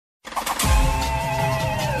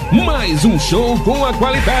Mais um show com a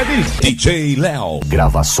qualidade DJ Léo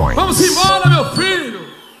Gravações. Vamos embora, meu filho!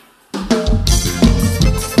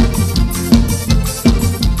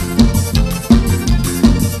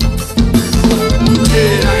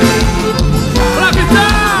 Pra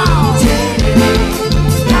Vital!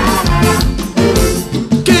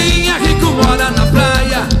 Quem é rico mora na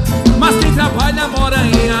praia, mas quem trabalha mora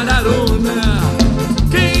em araruna.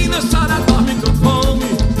 Quem não chora dorme com fome,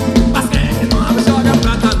 mas quem não abre joga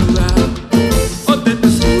prata no ar. O tempo é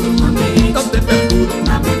escuro, o tempo é puro,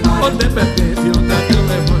 o tempo é quente, o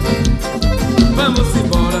tempo é bom. Vamos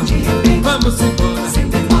embora, vamos embora,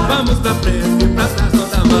 vamos pra frente, pra trás não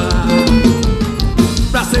dá mais.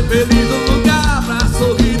 Pra ser feliz no lugar, pra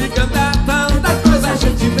sorrir e cantar, tanta coisa a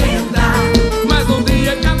gente inventa. Mas um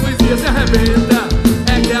dia que a poesia se arrebenta,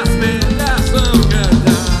 é que as pedras vão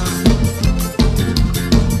cantar.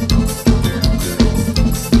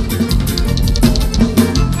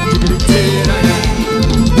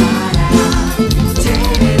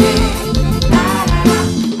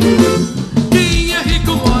 Quem é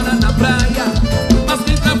rico mora na praia, mas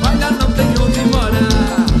quem trabalha não tem onde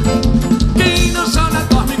morar. Quem não chora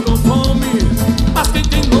dorme com fome, mas quem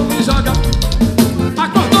tem nome joga.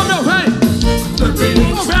 Acordou, meu véi? Meu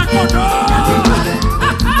véi acordou!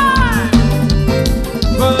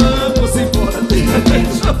 Vamos embora,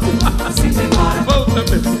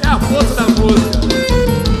 é a força da música.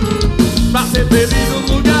 Pra ser feliz no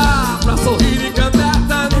lugar, pra sorrir e cantar,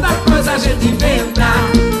 tanta coisa a gente inventa.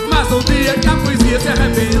 Mas um dia que a poesia se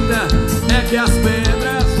arrebenta, é que as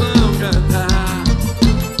pedras vão cantar.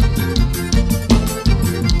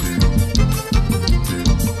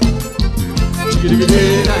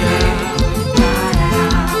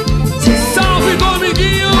 Salve,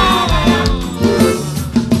 Domiguinho!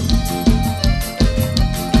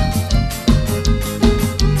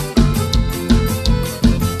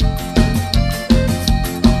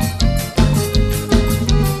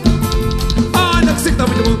 Olha que isso aqui tá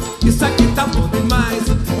muito bom, isso aqui tá bom demais.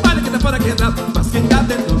 Olha que tá fora que entra, mas quem tá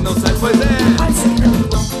dentro não sai, pois é. Olha isso aqui tá muito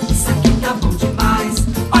bom, isso aqui tá bom demais.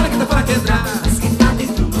 Olha que tá fora que entra, Mas quem tá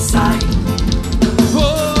dentro não sai.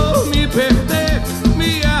 vou me perder,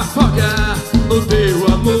 me afogar no teu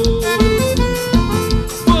amor.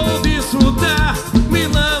 Vou desfrutar, me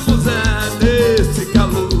lambuzar nesse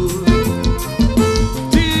calor.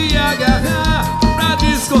 Te agarrar pra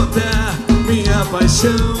descontar minha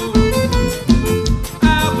paixão.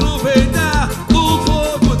 Aproveitar o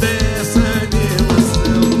fogo dessa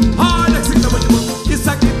animação. Olha que isso aqui tá muito bom, isso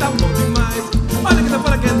aqui tá bom demais. Olha que tá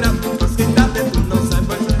fora que entra, mas quem tá dentro não sai,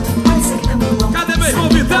 pois é. Olha isso aqui tá muito bom. Cadê meu irmão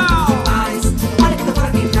Vital? Demais. Olha que tá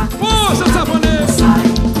fora quem tá. Puxa, saboneiro!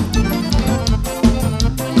 Sai.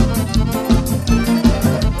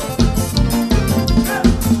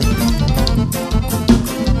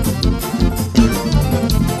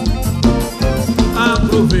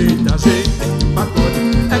 Aproveita, gente, pacote,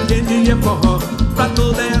 é quente e forró, pra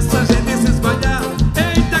toda essa gente se espalhar.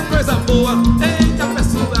 Eita coisa boa, eita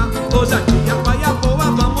pessoa, hoje aqui a paia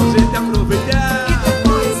boa, vamos gente aproveitar. Eita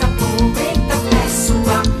coisa boa, eita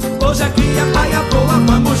pessoa. Hoje aqui a paia boa,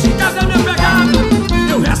 vamos gente. Cadê minha pegada?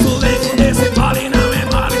 Eu resto leite, esse mole não é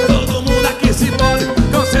mole, todo mundo aqui se mole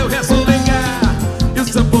com seu ressolengar. E o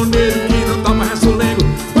sanfoneiro que não toma ressolengo,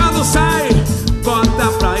 quando sai, bota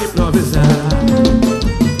pra improvisar. Vamos embora, vamos embora, vamos pra frente, pra trás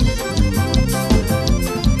não dá mais. Pra ser feliz no lugar, pra sorrir e cantar, tanta coisa a gente inventa. Mas um dia que a poesia se arrebenta, é que as pedras vão cantar. Olha isso aqui tá muito bom, isso aqui tá bom demais.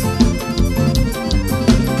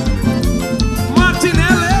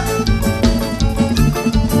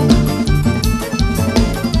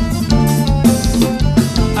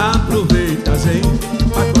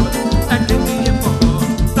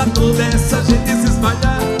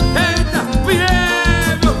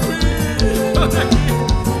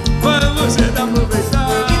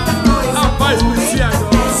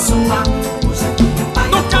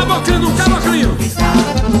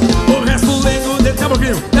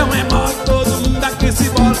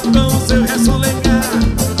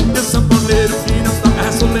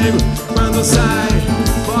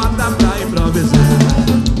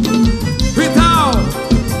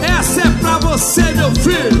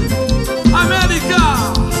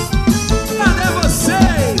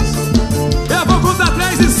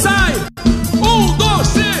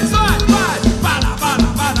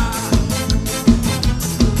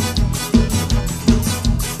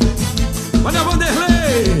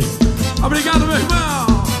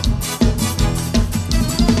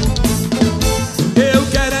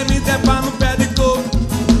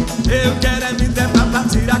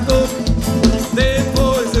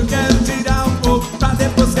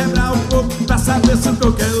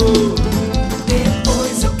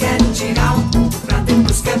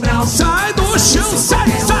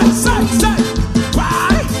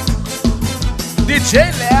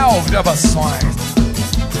 DJ Léo, gravações.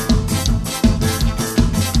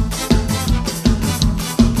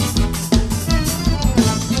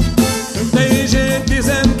 Tem gente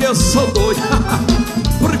dizendo que eu sou doido,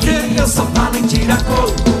 porque eu só falo em tirar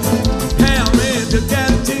coco. Realmente eu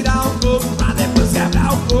quero tirar o coco, pra depois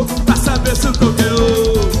quebrar o coco, pra saber se o coco é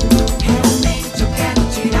ouro. Realmente eu quero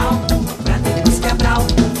tirar o coco, pra depois quebrar o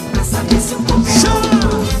coco, pra saber se o coco é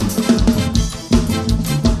ouro.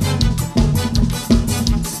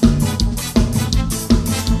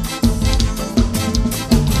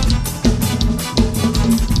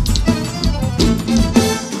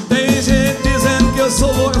 Tem gente dizendo que eu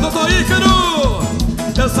sou louco, doutor Ícaro,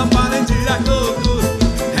 eu só falo em tirar coco.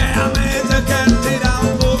 Realmente eu quero tirar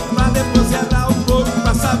o coco, pra depois quebrar o coco,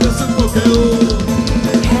 pra saber se o coco é ouro.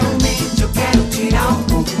 Realmente eu quero tirar o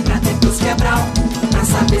coco, pra depois quebrar o coco, pra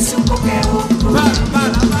saber se o coco é ouro.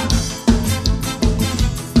 Para.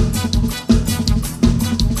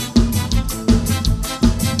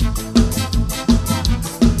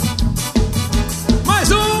 Mais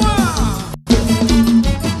uma!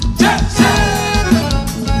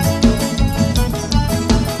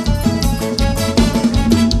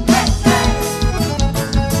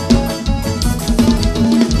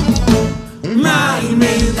 Na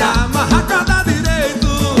emenda, amarra a corda direito.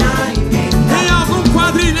 Na emenda, Tem algum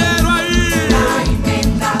quadrilheiro aí? na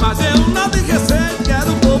emenda, Mas eu não te receito,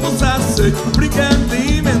 quero o povo satisfeito, brincando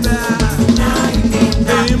de emendar. na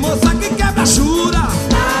emenda, Tem moça que quebra a chura,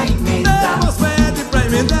 na emenda, Deus pede pra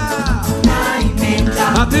emendar. na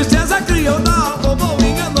emenda. A tristeza criou dó, vovô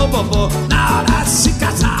enganou vovô na hora de se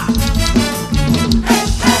casar.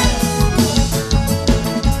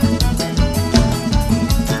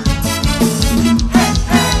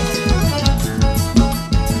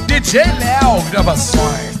 DJ Léo,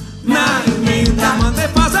 gravações. Na emenda, mandei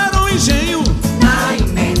fazer um engenho Na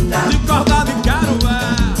emenda, de corda de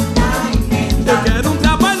caruá. na emenda, Eu quero um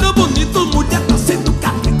trabalho bonito, mulher torcendo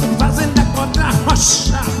capeta, fazendo a contra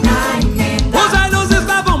rocha. na emenda, Os velhos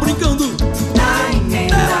estavam brincando, na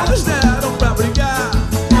emenda, eles deram pra brigar.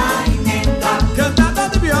 na emenda. Cantada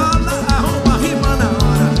de viola, arruma rima na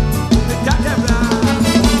hora, fica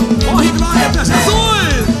quebrar. Morre glória pra Jesus!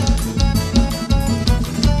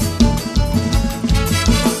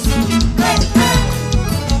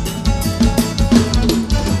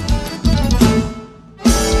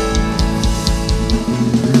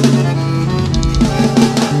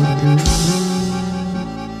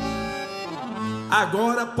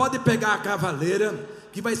 Agora pode pegar a cavaleira,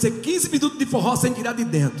 que vai ser 15 minutos de forró sem tirar de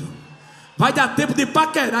dentro. Vai dar tempo de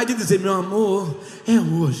paquerar e de dizer: meu amor, é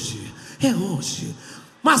hoje, é hoje.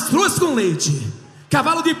 Mastruz com leite,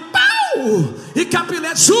 cavalo de pau e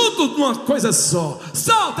capilé junto numa coisa só.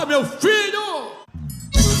 Solta, meu filho!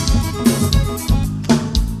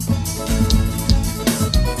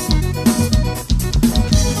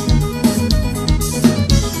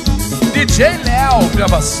 DJ Léo,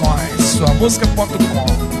 gravações. Suamusica.com.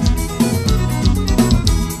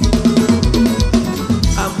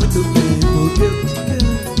 Há muito tempo que eu te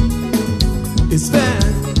quero,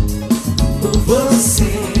 espero por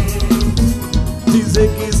você. Dizer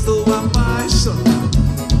que estou apaixonado,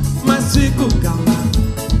 mas fico calado.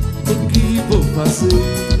 O que vou fazer?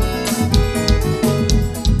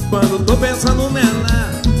 Quando tô pensando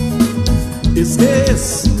nela,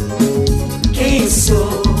 esqueço quem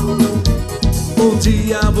sou. Um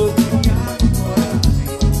dia vou ficar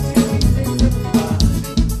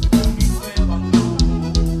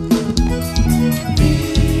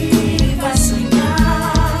Viva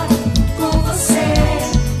sonhar com você,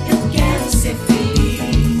 eu quero ser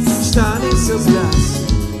feliz. estar em seus braços,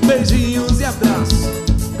 beijinhos e abraços.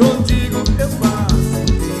 Contigo eu faço o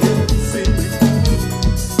que eu sempre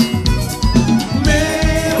quis.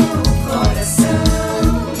 Meu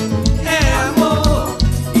Coração, é amor,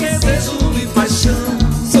 desejo e paixão.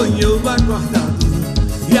 Sonhou acordado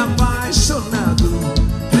e apaixonado,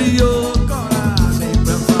 criou coragem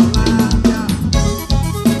pra falar de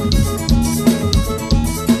amor.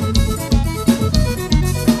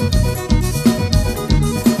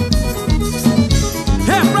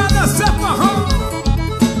 É pra dançar forró.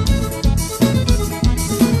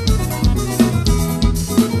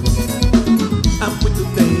 Há muito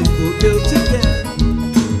tempo que eu te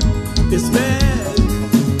quero, espero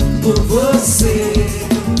por você.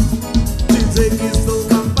 Dizer que estou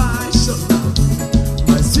apaixonado,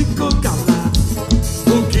 mas fico calado.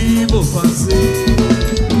 O que vou fazer?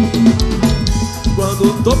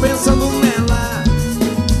 Quando tô pensando nela,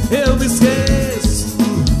 eu me esqueço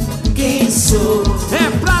quem sou. É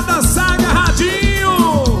pra dançar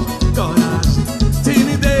agarradinho. Coragem,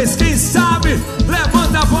 timidez, quem sabe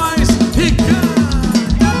levanta a voz e canta.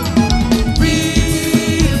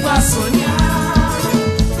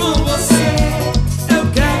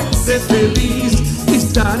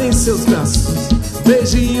 seus braços,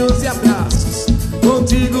 beijinhos e abraços.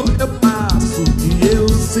 Contigo eu passo o que eu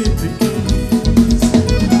sempre quis.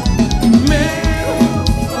 Meu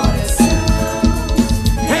coração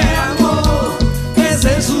é amor,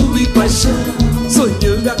 desejo e paixão.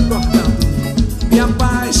 Sonhando acordado, me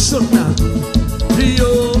apaixonado,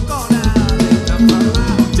 criou coragem pra falar.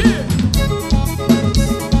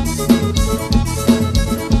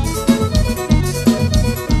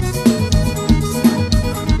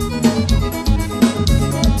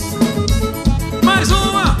 Mais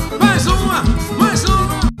uma, mais uma, mais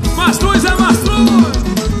uma. Mastruz é mastruz.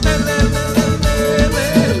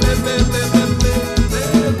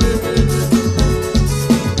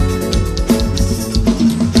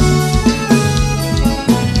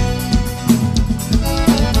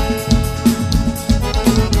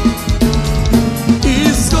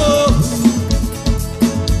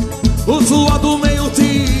 O suor do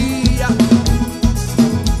meio-dia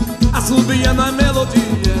assobia na melodia.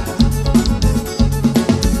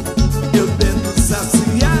 Eu tento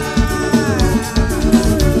saciar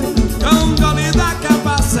com um gole da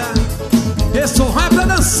cabaça. Esse é pra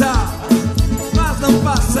dançar, mas não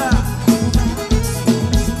passa.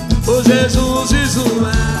 O jejum,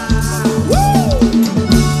 jejuar.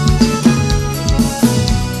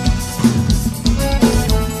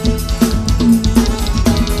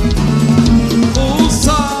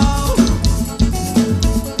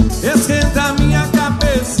 Esquenta minha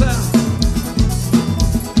cabeça,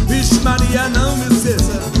 vixe Maria, não me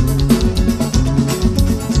esqueça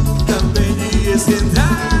também de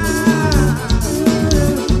esquentar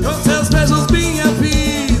com seus beijos minha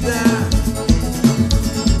vida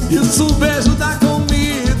e o subejo da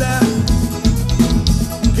comida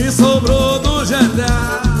que sobrou do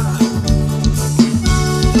jantar.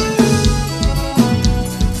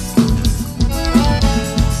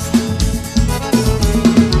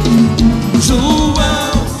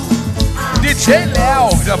 João, DJ Léo,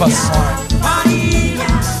 gravações. Maria,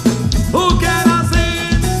 o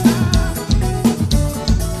querosene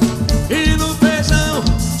e no feijão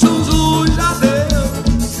Juju já deu.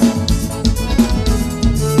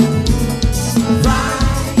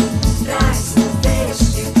 Vai, traz um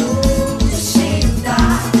vestido chita,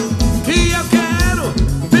 Que eu quero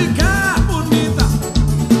ficar bonita,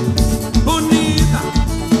 bonita,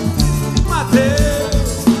 Mateus.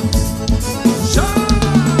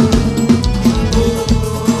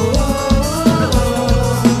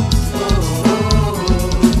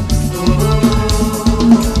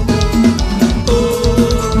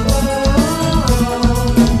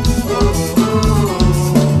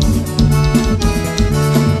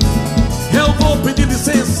 Eu vou pedir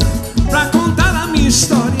licença pra contar a minha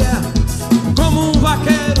história. Como um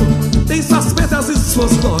vaqueiro tem suas perdas e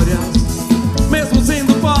suas glórias. Mesmo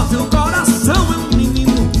sendo pobre, o coração é um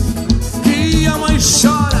menino que ama e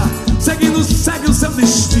chora, segue o seu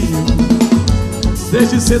destino.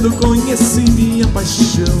 Desde cedo conheci minha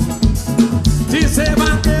paixão de ser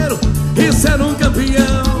vaqueiro e ser um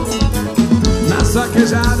campeão. Nas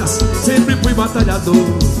vaquejadas sempre fui batalhador,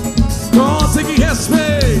 consegui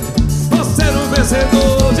respeito por ser um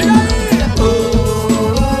vencedor. Diga aí!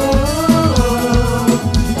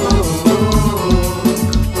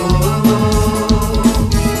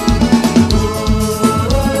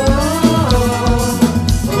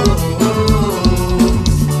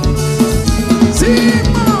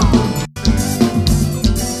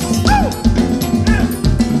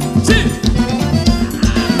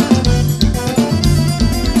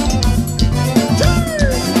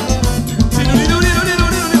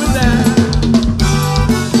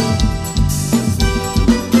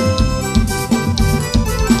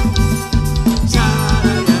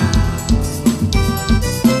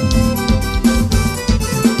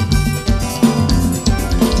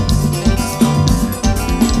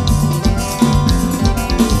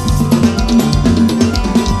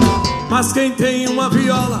 Mas quem tem uma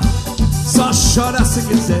viola só chora se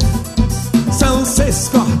quiser. São 6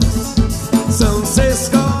 cordas, são 6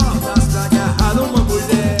 cordas pra agarrar uma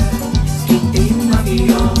mulher. quem tem uma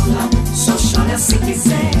viola só chora se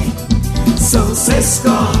quiser. São 6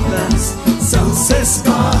 cordas, são 6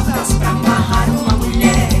 cordas Pra amarrar uma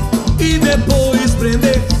mulher, e depois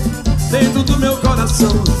prender dentro do meu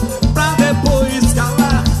coração, pra depois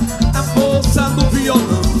calar a força do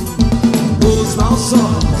violão. Os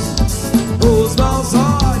maus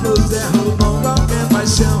olhos derrubam qualquer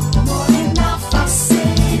paixão. morena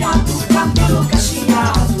faceira do cabelo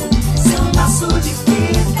cacheado,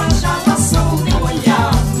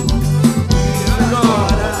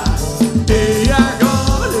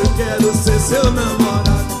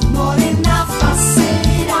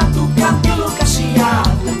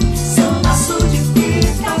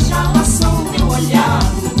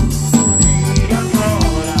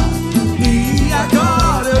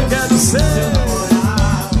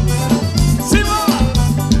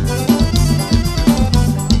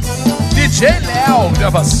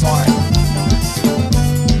 Gravações.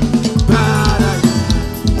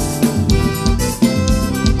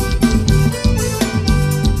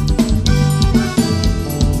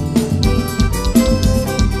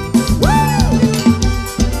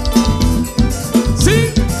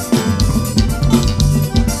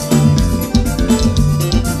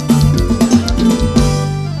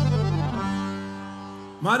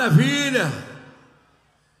 Maravilha!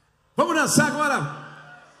 Vamos dançar agora.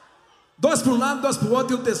 2 para um lado, 2 para o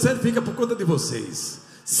outro, e o terceiro fica por conta de vocês.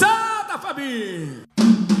 Solta, Fabinho!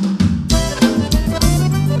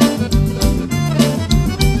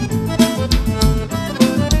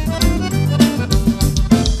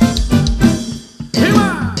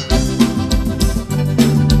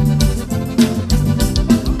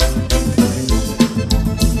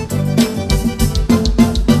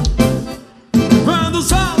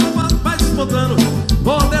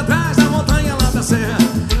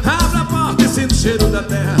 Cheiro da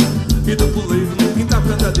terra e do puleiro no quintal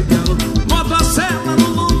canta de galo. Moto a sela no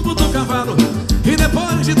lombo do cavalo e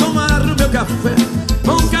depois de tomar o meu café,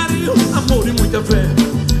 com carinho, amor e muita fé,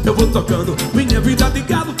 eu vou tocando minha vida de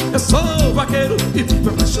gado. Eu sou vaqueiro e vivo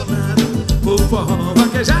apaixonado por forró,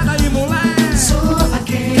 vaquejada e mulher. Sou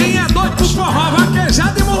vaqueiro. Quem é doido por forró,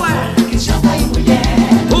 vaquejada e mulher? Vaquejada e mulher.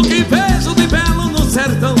 O que vejo de belo no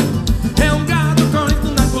sertão é um gado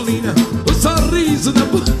correndo na colina, o sorriso na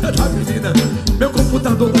boca da menina. Meu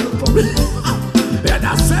computador dando problema é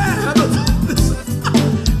da serra do...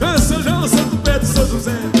 Eu sou João, Santo Pedro, São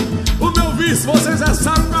José. O meu vício, vocês já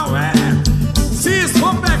sabem qual é. Se isso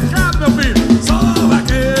for pecado, meu filho, sou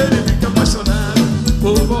vaqueiro e fico apaixonado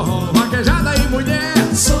por forró, vaquejada e mulher.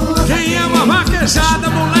 Quem ama vaquejada,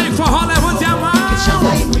 mulher e forró, levante a mão.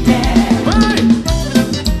 Vaquejada e mulher. Vai!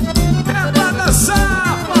 É pra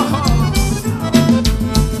dançar forró.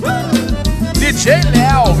 DJ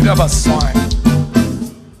Léo, Gravações.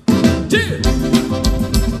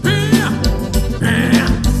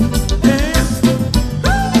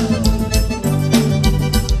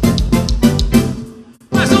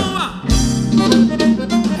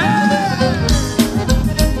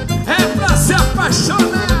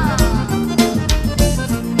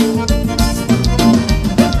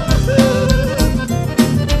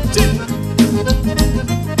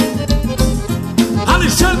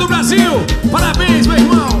 Parabéns, meu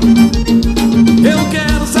irmão. Eu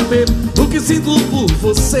quero saber o que sinto por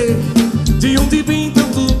você, de onde vem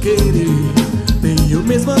tanto querer. Nem eu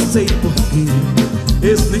mesma sei porquê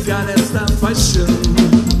explicar esta paixão.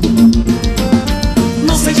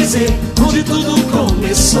 Não sei dizer onde tudo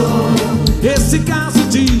começou, esse caso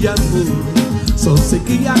de amor, só sei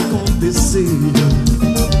que aconteceu.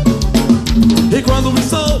 E quando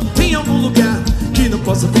estou em algum lugar que não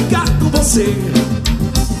posso ficar com você,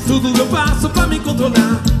 tudo eu faço pra me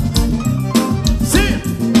controlar. Sim,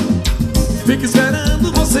 fico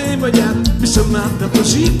esperando você me olhar, me chamar pra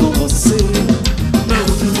fugir com você. pra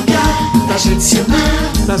outro lugar, pra gente se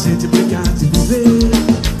amar, Pra gente brincar de viver.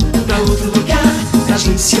 pra outro lugar, pra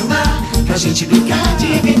gente se amar, pra gente brincar de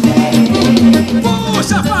viver.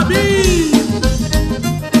 Puxa, Fabi!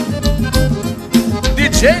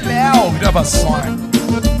 DJ Léo, Gravações.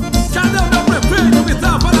 Cadê o meu prefeito? Me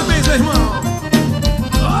dá parabéns, meu irmão.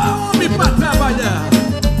 Homem pra trabalhar.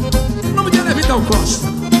 O nome dele é Vital Costa.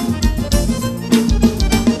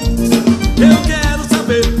 Eu quero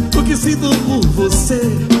saber o que sinto por você,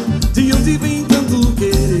 de onde vem tanto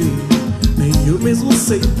querer. Nem eu mesmo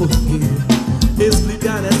sei porquê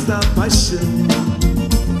explicar esta paixão.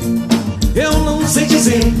 Eu não sei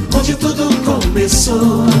dizer onde tudo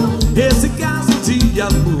começou, esse caso de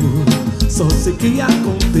amor, só sei que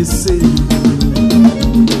aconteceu.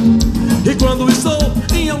 E quando estou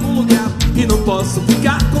em algum lugar e não posso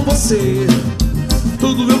ficar com você,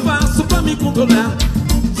 tudo eu faço pra me controlar.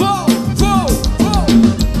 Vou.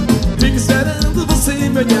 Fico esperando você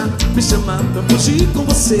me olhar, me chamar pra fugir com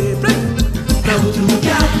você. Pra outro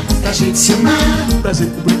lugar, pra gente se amar, Pra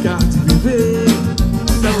gente brincar de viver.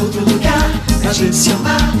 pra outro lugar, pra gente se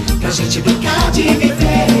amar, pra gente brincar de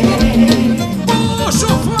viver. Puxa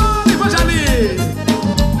o fone, Vajali!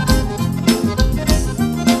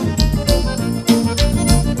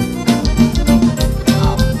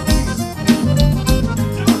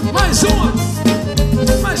 Mais uma!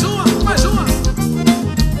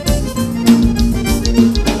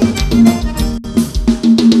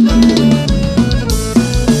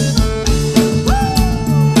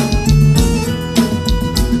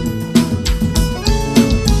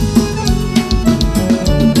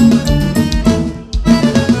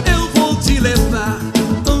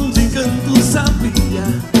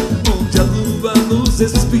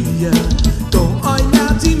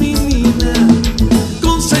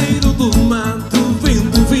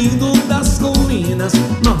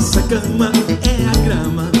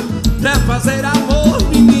 fazer amor,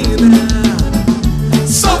 menina.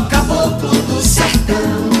 Sou caboclo do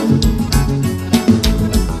sertão,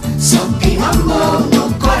 só tenho amor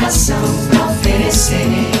no coração pra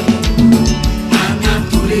oferecer. A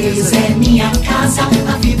natureza é minha casa,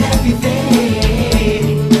 a vida é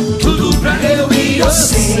viver. Tudo pra eu e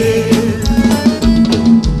você.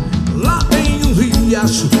 Lá tem um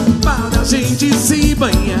riacho para a gente se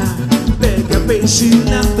banhar. Pega peixe,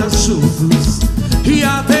 nada juntos e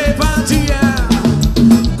até vadiar.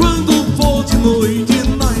 Quando for de noite,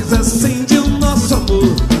 nós acende o nosso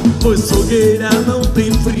amor, pois fogueira não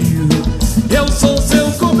tem frio. Eu sou seu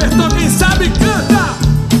cobertor, quem sabe canta.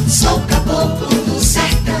 Sou caboclo do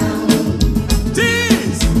sertão,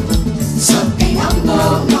 Diz! só tenho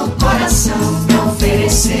amor no coração pra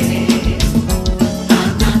oferecer.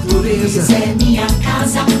 A natureza é minha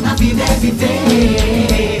casa, a vida é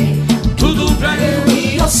viver. Tudo pra eu Eu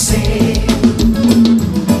e você.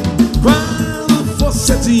 Quando for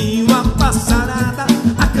cedinho a passarada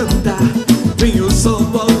a cantar, vem o sol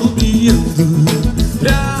alumiando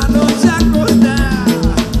pra nos acordar.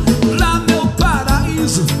 Lá meu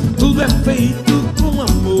paraíso, tudo é feito com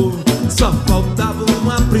amor. Só faltava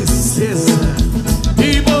uma princesa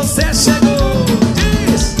e você chegou.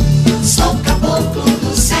 Diz! Sou caboclo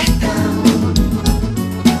do sertão,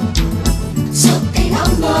 só tenho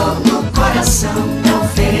amor no coração pra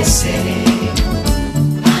oferecer.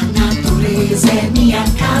 A natureza é minha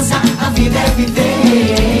casa, a vida é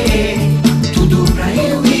viver. Tudo pra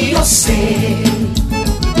eu e você.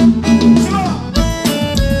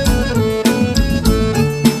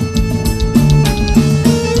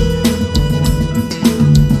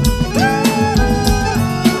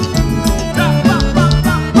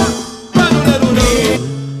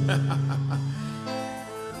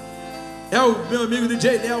 É o meu amigo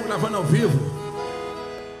DJ Léo gravando ao vivo.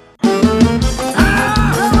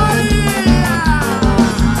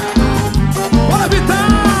 Bora,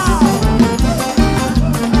 Vital!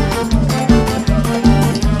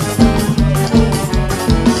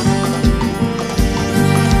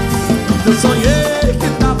 Eu sonhei que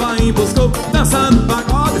tava em Moscou, dançando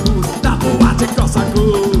pagode da boate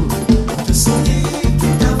Cossacô. Eu sonhei que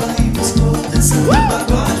tava em Moscou, dançando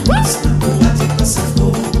pagode da boate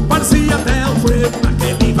Cossacô. Parecia até um frevo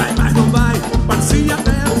naquele vai, mas não vai. Parecia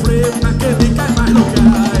até um frevo naquele cai, mas não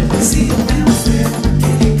cai. Parecia até um frevo,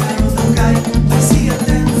 aquele cai ou não cai. Parecia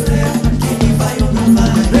até um frevo, aquele vai ou não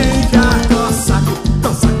vai. Vem cá, Cossaco,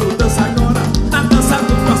 Cossaco, dança agora. Na dança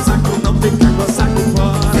do Cossaco, não fica Cossaco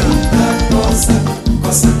fora. Vem cá, Cossaco,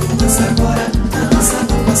 Cossaco, dança agora. Na dança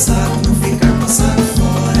do Cossaco, não fica Cossaco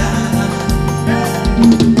fora.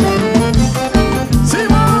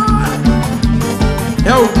 Simbora!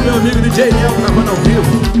 É o meu amigo DJ Léo gravando ao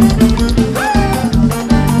vivo.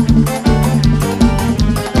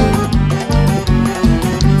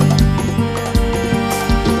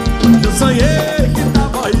 Eu sonhei que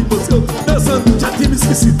tava aí Moscou, dançando, já tinha me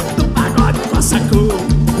esquecido do pagode Cossacô.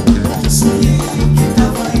 Eu sonhei que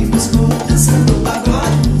tava em Moscou, dançando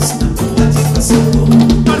pagode da boate Cossacô.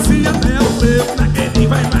 Parecia até um frevo naquele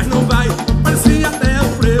vai, mas não vai. Parecia até um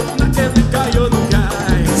frevo naquele cai ou não cai.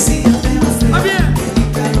 Parecia até um frevo, Vai, Bia! aquele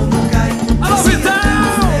cai ou não cai. Alô, Parecia até um Vital!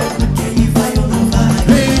 frevo, aquele vai ou não vai.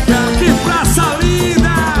 Vem cá, que praça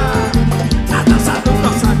linda! A dança do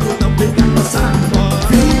Cossaco, não fica Cossaco fora.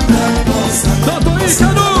 Vem cá, Cossaco, Doutor dança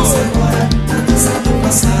Ícaro! agora. Na dança do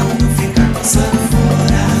Cossaco, não fica Cossaco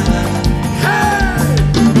fora. Hey!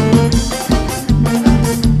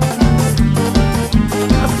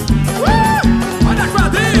 Olha a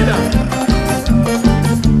quadrilha!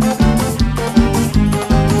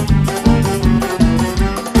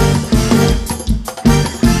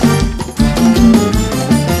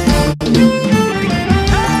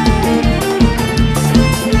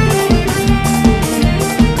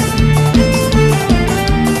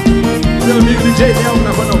 Meu amigo DJ Léo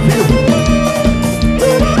gravando ao vivo.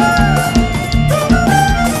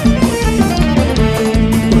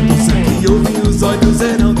 Quando sangue ouve, os olhos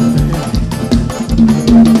eram da fé.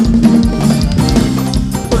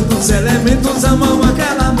 Quantos elementos amam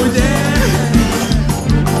aquela mulher?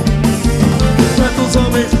 Quantos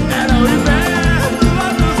homens eram inverno,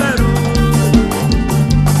 outros eram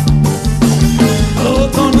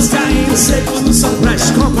outonos caindo secos no sol pra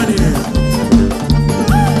companhia.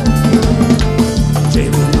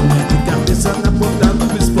 Genuinamente cabeça na ponta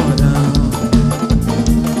do esporão.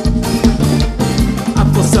 A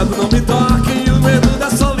força do não me toque e o medo da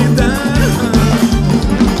solidão.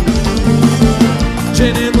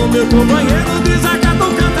 Gerendo meu companheiro desacata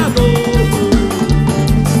o cantador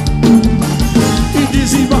e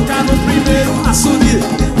desembocar no primeiro açude.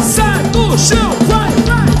 Sai do chão, vai,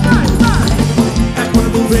 vai, vai, vai.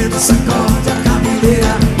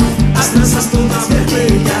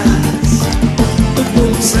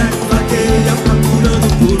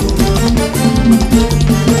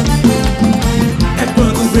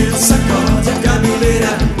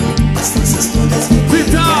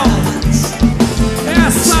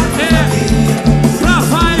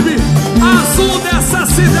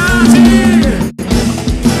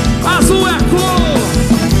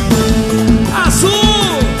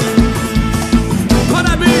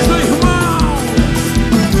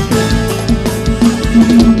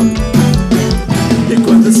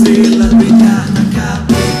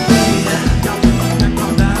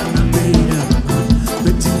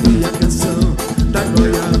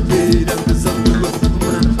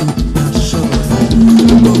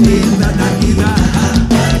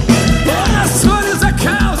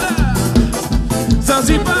 Sambas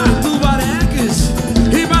e batuareques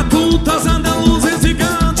e batutas andaluzes e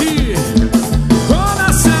cante.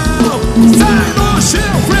 Coração, sai do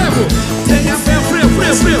chão, frevo. Tenha fé, frevo,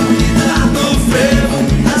 frevo, frevo. Que dá no frevo,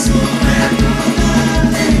 azul é toda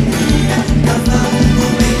alegria. Cavalo no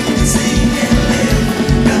meio sem relevo,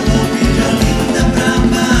 galope de Olinda pra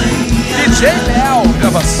Bahia. DJ Léo,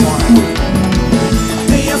 gravações.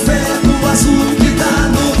 Tenha fé no azul que dá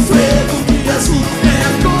no frevo, que azul é a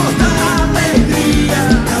cor da alegria.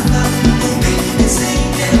 Cavalo no meio sem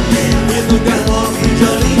relevo, e no galope de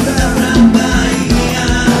Olinda pra Bahia.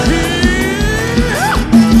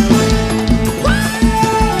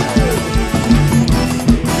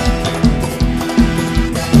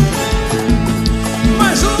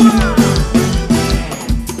 Mais uma.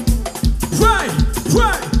 Vai,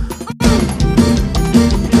 vai.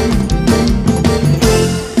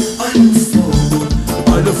 Olha o fogo,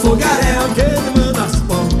 Fogaréu queimando as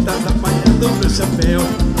pontas, apanhando meu chapéu.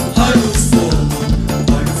 olha o fogo,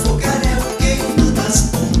 olha o fogaréu queimando as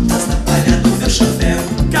pontas da palha do meu chapéu.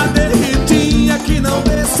 Cadê Ritinha que não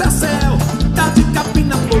desce a céu? Tá de capim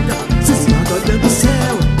na boca, cismado olhando o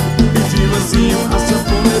céu. E de mansinho a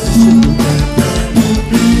sanfona de chuva cantando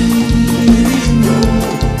brilho.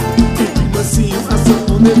 E de mansinho a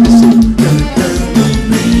sanfona de chuva cantando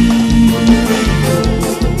brilho.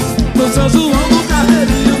 No São João do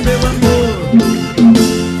Carreirinho, meu amor.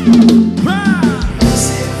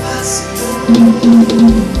 Você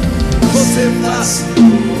vacilou, Você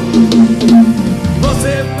vacilou,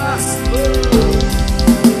 você vacilou,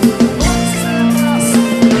 você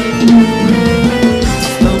vacilou.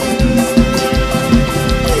 Não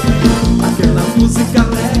aquela música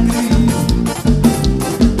alegre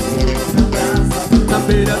na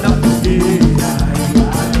beira da fogueira.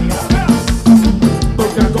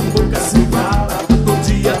 Boca com boca se fala no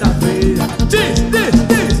dia da feira. Diz, diz,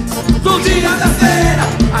 diz, no dia da feira.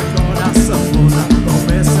 Agora a sanfona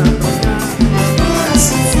começa a tocar. agora a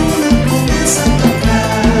sanfona começa a tocar.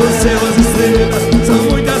 No céu as estrelas são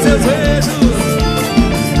muitas eu vejo.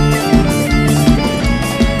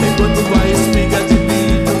 Enquanto vai espiga de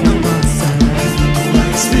milho não passa. Uma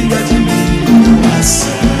espiga de milho não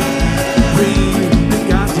assa. Vem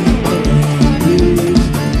brincar de balão.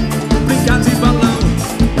 Brincar de balão,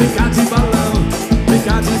 brincar de balão,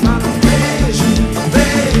 brincar de balão. Beijo,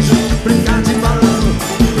 beijo, brincar de balão,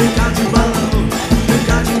 brincar de balão,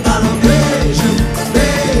 brincar de balão. Beijo,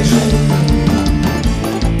 beijo.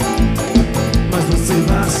 Mas você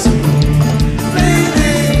vacilou.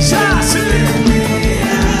 Vem, Jaci,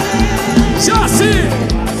 Jaci.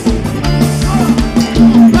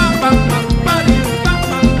 Pa, pa, pa, pari, pa,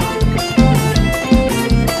 pa.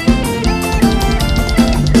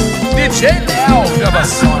 DJ Léo,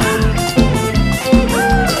 gravações.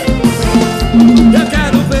 Eu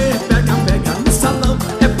quero ver, pega, pega no salão.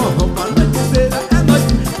 É forró a noite inteira, é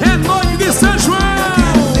noite de São João.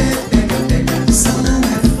 Pega, pega no salão, é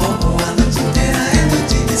forró a noite inteira, é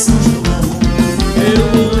noite de São João.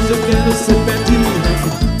 Hoje eu quero ser pé de moleque.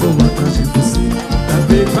 Vou atrás de você pra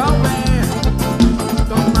ver qual é.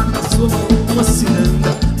 Tomar na sua mão uma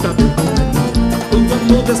ciranda pra ver qual é o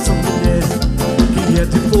amor dessa mulher que é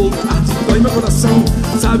de fogo, arde, dói meu coração.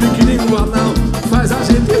 Sabe que nem o anão faz a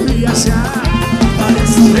gente viajar.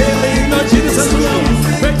 Parece estrela em noite de São João,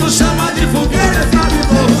 feito chama de fogueira, sabe,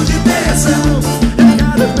 morro de tesão. Eu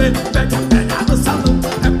quero ver, pega, pega no salão.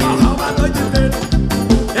 É forró a noite inteira.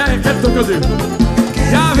 É aquele tom que eu digo.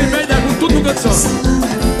 Já vem média com tudo no canto só. Salão é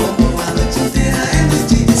forró a noite inteira, é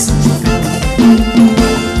noite de São João.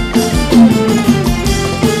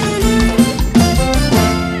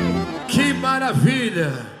 Que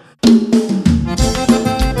maravilha!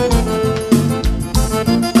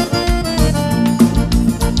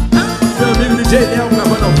 Meu amigo DJ Léo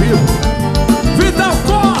gravando ao vivo. Vital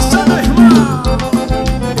Costa, meu irmão!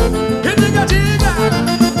 E diga, diga!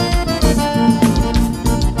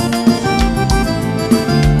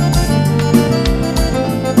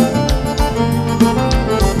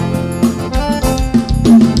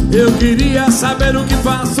 Eu queria saber o que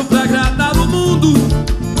faço pra agradar o mundo.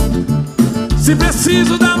 Se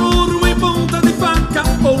preciso dar murro em ponta de faca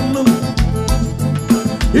ou não.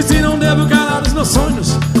 E se não devo calar os meus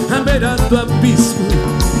sonhos à beira do abismo,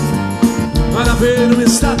 para ver uma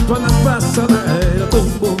estátua na passarela tão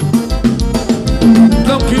bom.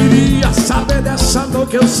 Não queria saber dessa dor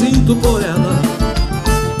que eu sinto por ela,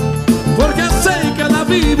 porque sei que ela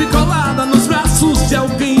vive colada nos braços de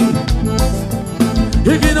alguém,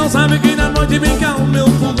 e que não sabe que na noite vem cá o meu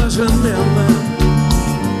pulo da janela.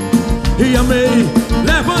 E amei,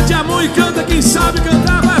 levante a mão e canta, quem sabe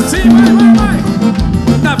cantar vai assim, vai, vai, vai.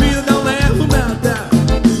 Na vida não levo nada,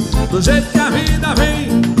 do jeito que a vida vem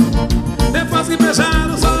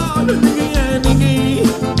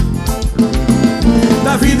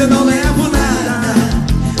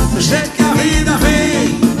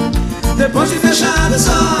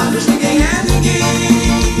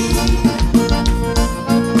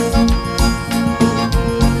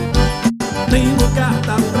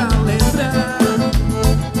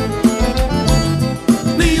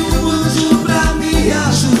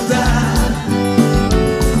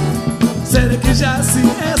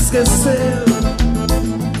esqueceu.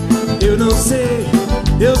 Eu não sei,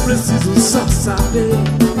 eu preciso só saber.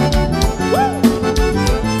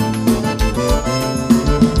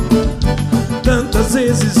 Tantas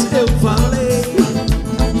vezes eu falei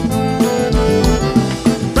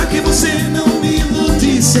pra que você não me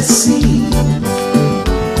iludisse assim.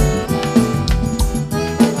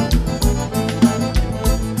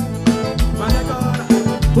 Fale agora,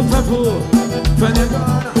 por favor, fale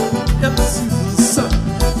agora. Eu preciso só.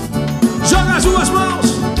 Joga as duas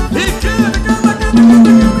mãos e canta, canta, canta,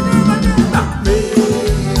 canta, canta, canta.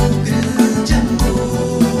 Meu grande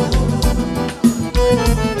amor,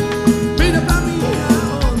 vira pra mim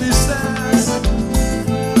aonde estás.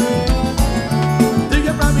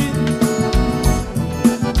 Diga pra mim,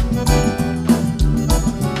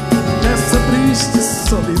 nessa triste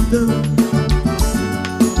solidão.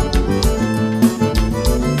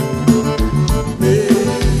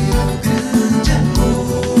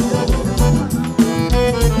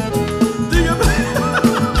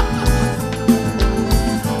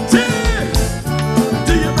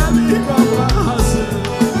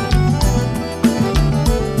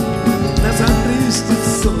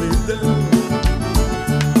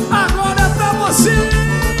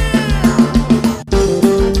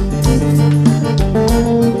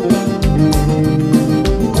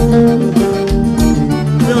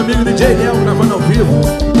 Gravando ao vivo.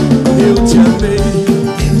 Eu te amei,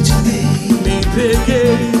 me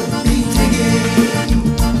entreguei,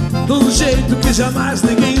 de um jeito que jamais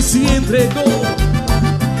ninguém se entregou.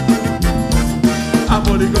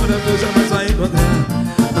 Amor igual a meu jamais vai encontrar.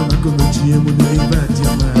 Ama como eu te amo, ninguém vai te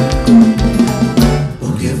amar.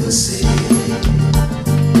 Porque você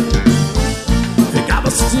ficava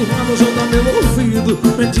sussurrando junto ao meu ouvido,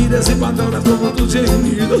 mentiras e palavras com muito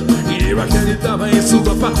gemido, e eu acreditava em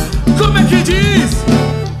sua paz. Como é que diz?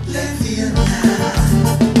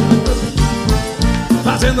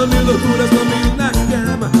 Fazendo mil loucuras comigo na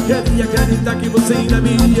cama, queria acreditar que você ainda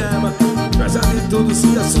me ama. Mas além de tudo,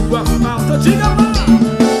 se a sua falta, diga lá.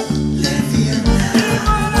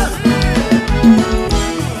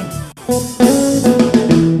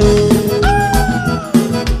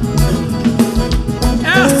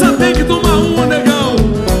 Essa tem que tomar uma, negão.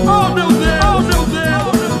 Oh meu Deus, oh meu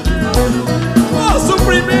Deus, oh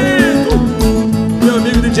sofrimento. Meu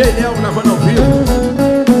amigo DJ Léo gravando ao vivo.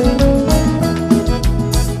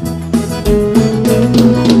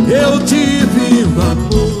 Eu tive um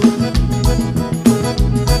amor,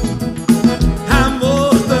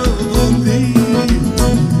 amor tão bonito,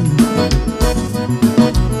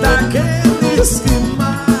 daqueles que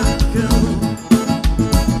marcam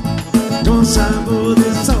com sabor de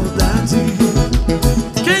saudade.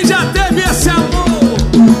 Quem já teve esse amor,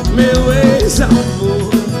 meu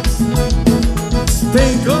ex-amor?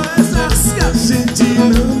 Tem coisas que a gente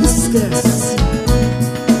não esquece,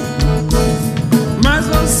 mas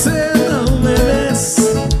você não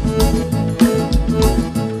merece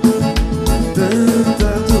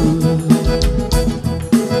tanta dor.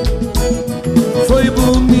 Foi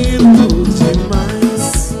bonito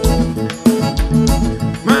demais,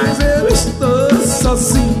 mas eu estou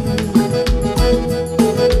sozinho.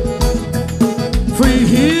 Fui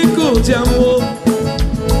rico de amor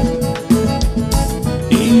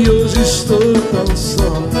e hoje estou tão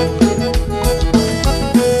só.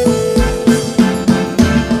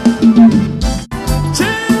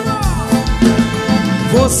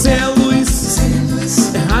 Você é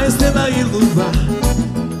luz, é raio, estrela e luar,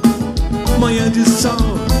 manhã de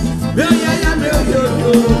sol, meu iaia, meu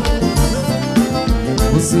ioiô.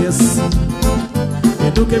 Você é assim,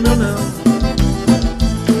 e nunca é meu não.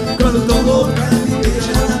 Quando tô louca, me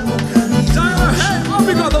beija na boca, me já eu errei, olha o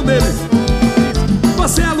bigodão dele.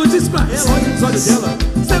 Você é a luz, diz pra ela, olha os olhos dela,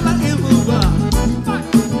 estrela e luar,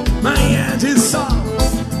 manhã de sol,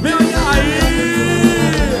 meu iaia.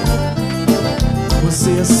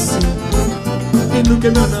 Você é assim, e nunca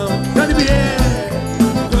é meu não. Capilé.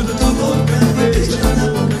 Quando tô louca, beija na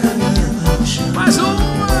boca, minha rocha. Mais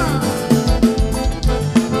uma.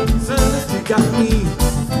 Santa de capim,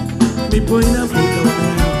 me põe na boca o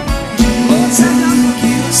mel. Dizem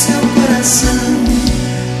que o seu coração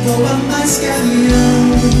voa mais que avião.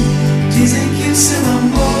 Dizem que o seu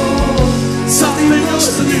amor só tem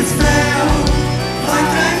gosto de fel. Vai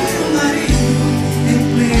trair o marido em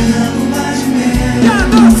plena lua de mel. E a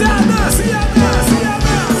dança, a dança, e a dança, e a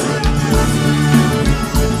dança.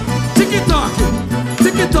 TikTok,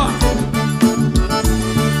 TikTok.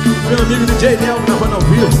 Meu amigo DJ Léo gravando ao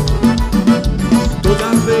vivo. Toda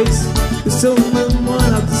vez que o seu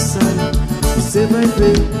namorado sai, você vai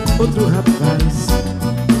ver outro rapaz.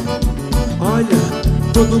 Olha,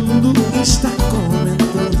 todo mundo está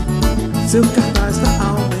comentando seu cartaz tá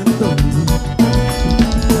aumentando.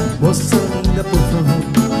 Moça linda, por favor,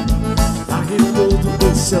 pague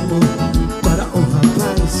todo esse amor para um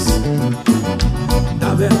rapaz.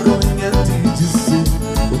 Dá vergonha de dizer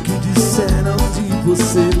o que disseram de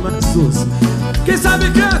você, mas ouça. Quem sabe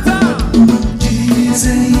canta!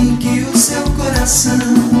 Dizem que o seu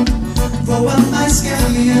coração voa mais que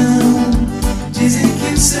avião. Dizem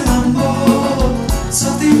que o seu amor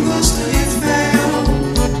só tem gosto de fel.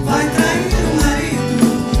 Vai trair o marido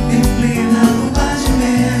em plena lua de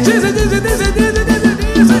mel. Dizem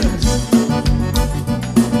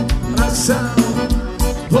coração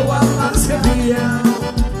voa mais que avião.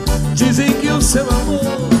 Dizem que o seu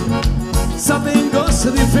amor só tem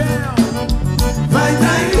gosto de fel. Vai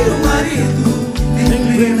trair o marido em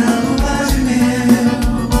plena lua de mel.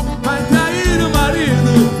 Vai trair o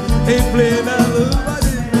marido em plena lua de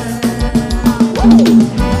mel.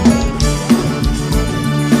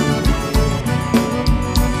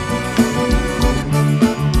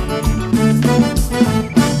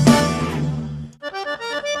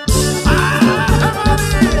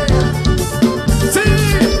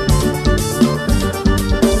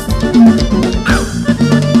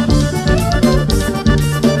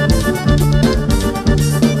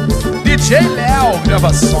 DJ Léo,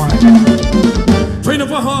 gravações. Foi no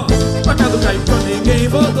forró, pra cá do Caicó, ninguém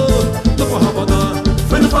botou. No forró bodó.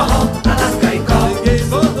 Foi no forró, pra cá do Caicó, ninguém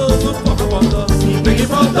botou. No forró bodó. Ninguém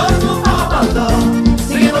botou no forró bodó.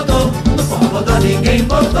 Ninguém botou no forró bodó. Ninguém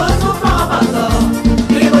botou no forró bodó.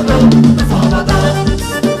 Ninguém botou no forró bodó.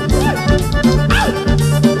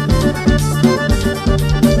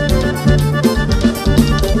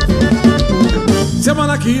 Seu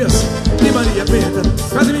Malaquias e Maria Pedra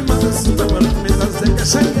quase me mata, super mano, começa a Zeca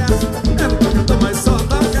chegar. Ela não canta mais, só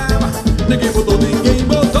tocava. Ninguém botou no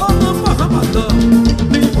forró bodó.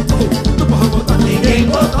 Ninguém botou no forró bodó. Ninguém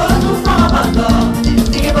botou no forró bodó.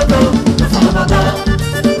 Ninguém botou no forró bodó.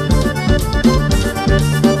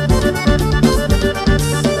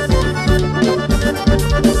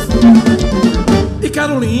 E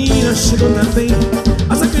Carolina chegou também.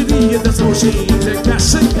 A sacreria dessa roxinha Zeca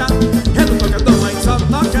chegar. Ela não canta mais, só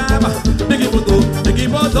tocava. Ninguém botou no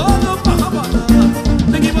forró bodó.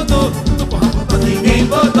 Ninguém botou no forró bodó. Ninguém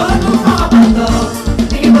botou no forró bodó.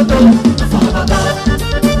 Ninguém botou no forró bodó.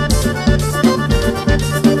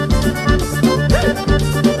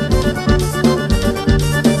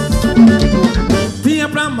 Tinha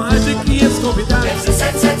pra mais de 500 convidados.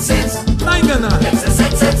 700. Tá enganado,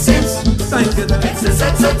 700. tá enganado,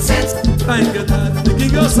 700. tá enganado. Ninguém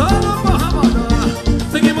gostou no forró bodó.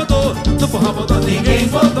 Ninguém botou no forró bodó. Ninguém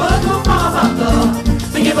botou no forró bodó.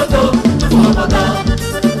 Ninguém botou no forró bodó.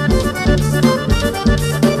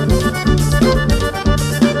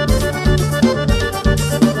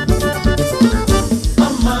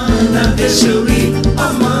 Oh, mana, deixa eu ir.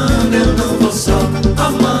 Oh, mana, eu não vou só.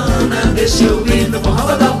 Oh, mana, deixa eu ir no forró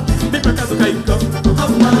bodó. Vem pra cá do Caicó. Oh,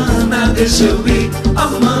 mana, deixa eu ir.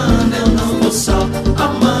 Oh, mana, eu não vou só.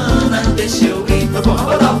 Oh, mana, deixa eu ir no forró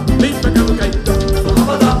bodó. Vem pra cá do Caicó. Forró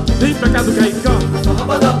bodó. Vem pra cá do Caicó. Forró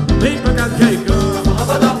bodó. Vem pra cá do Caicó. Forró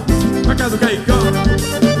bodó. Pra cá do Caicó.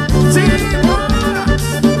 Simbora!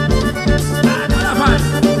 Agora vai!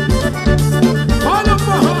 Olha o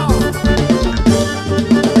forró!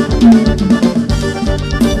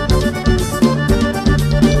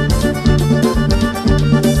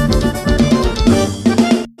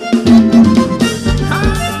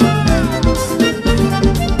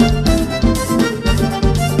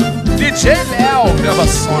 DJ Léo,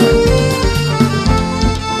 gravações.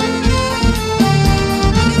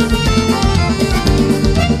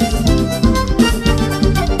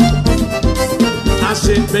 A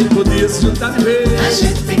gente bem podia se juntar de vez. A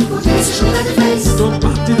gente bem podia se juntar de vez.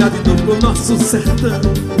 Compartilhar de novo o nosso sertão.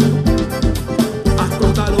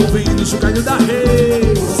 Acordar ouvindo o chocalho da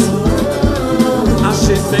reis. A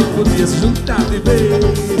gente bem podia se juntar de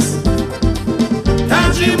vez. Tá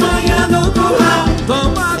de manhã no curral,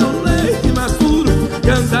 tomar um leite mais puro.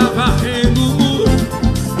 Cantar varrendo o muro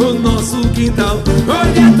do nosso quintal.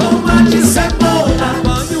 Colher tomate, cebola,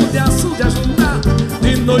 banho de açude a juntar.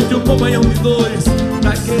 De noite um banhão de dois,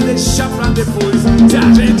 pra que deixar pra depois, se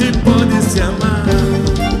a gente pode se amar.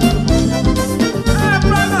 É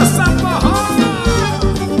pra dançar forró.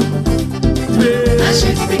 A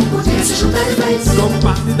gente bem podia se juntar de vez.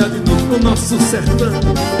 Compartilhar de novo o nosso sertão.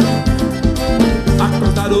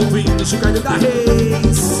 Acordar ouvindo o chocalho da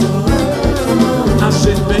reis. A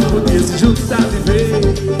gente bem podia se juntar de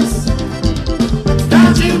vez.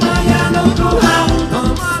 Tá de manhã no curral,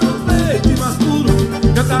 tomar um leite mais puro.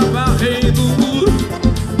 Cantar varrendo o muro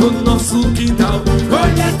no nosso quintal.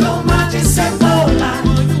 Colher tomate e cebola,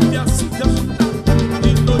 banho de açúcar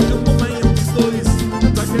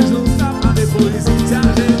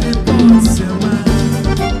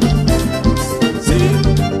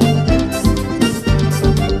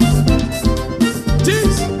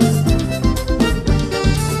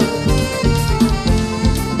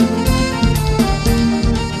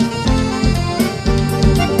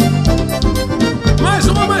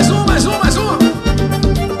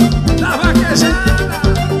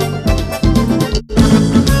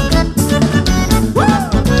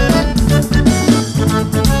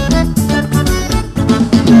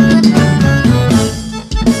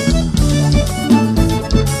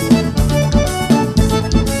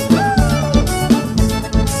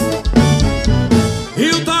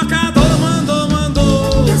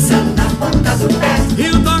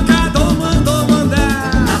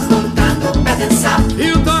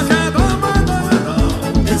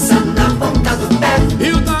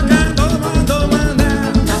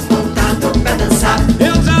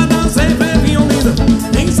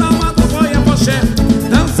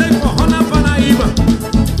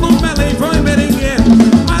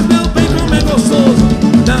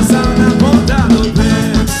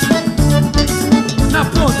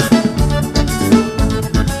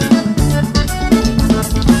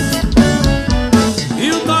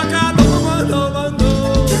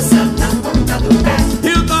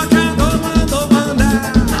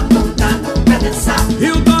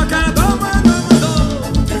E o tocador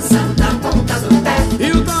mandou dançando na ponta do pé.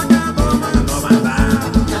 E o tocador mandou mandar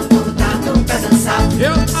Na ponta do pé dançar.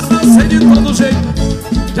 Eu já dancei de todo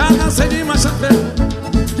jeito, já dancei de machapé,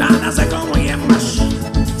 já dancei com mulher macho,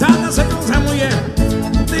 já dancei com Zé Mulher.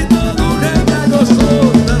 De todo jeito é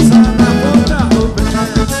gostoso dançar na ponta do pé.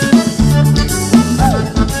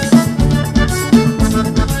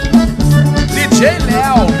 DJ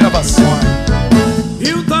Léo, gravações.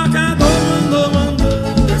 E o tocador mandou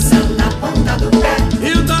Dançando na ponta do pé.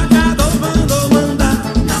 e o tocador mandou mandar,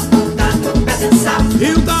 Na ponta do pé dançar.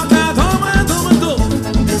 e o tocador mandou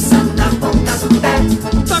Dançando na ponta do pé.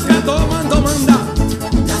 o tocador mandou mandar.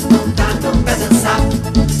 Na ponta do pé dançar.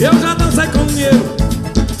 Eu já dancei com dinheiro,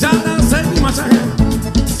 já dancei com macharré,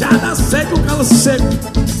 já dancei com calo seco,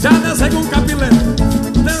 já dancei com capilé,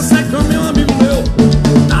 dancei com meu amigo meu,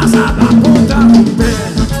 dança da ponta do pé.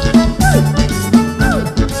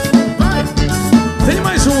 Vai, tem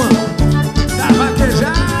mais uma, da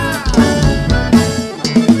vaquejar.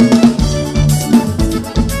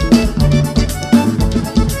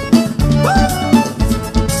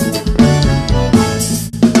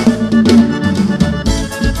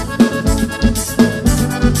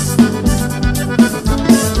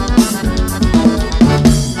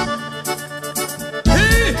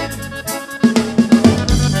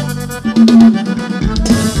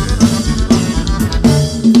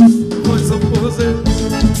 Pois sou você,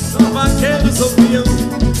 sou vaqueiro, sou peão,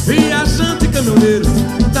 viajante, caminhoneiro,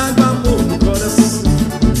 trago amor no coração.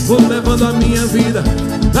 Vou levando a minha vida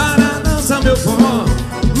para dançar meu forró.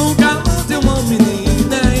 No calor de uma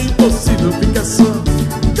menina é impossível ficar só.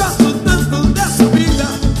 Gosto tanto dessa vida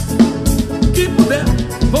que puder,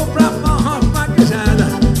 vou pra forró vaquejada.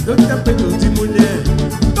 Eu te apego de mulher,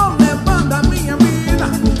 tô levando a minha vida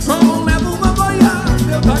como levo uma boiada.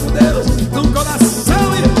 Eu trago Deus no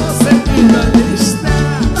coração e você que vai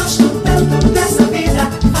estar. Gosto tanto dessa vida,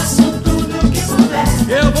 faço tudo que puder.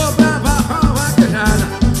 Eu vou pra forró vaquejada,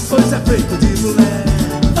 pois é feito de mulher.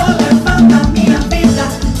 Vou levando a minha vida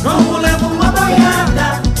Como levo uma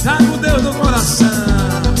boiada, trago Deus no coração.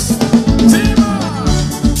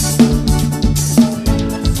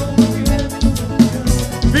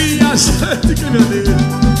 Viajante caminhoneiro,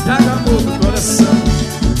 trago amor no coração.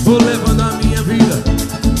 Vou levando a minha vida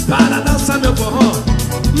para dançar meu forró.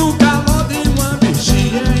 No calor de uma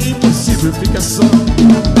bichinha é impossível ficar só.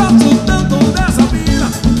 Gosto tanto dessa vida,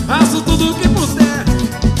 faço tudo o que puder.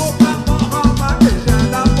 Vou pra forró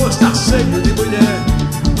vaquejada, pois tá cheio de mulher.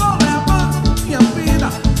 Vou levando minha vida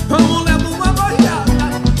como levo uma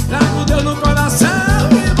boiada, trago Deus no coração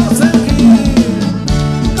e você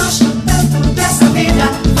ri. Gosto tanto dessa vida,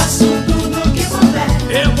 faço tudo que puder.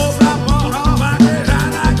 Eu vou pra forró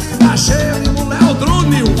vaquejada que tá cheio de mulher. O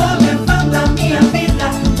Drúnio, Vou levando a minha vida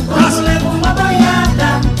como levo uma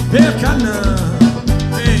boiada. perca não.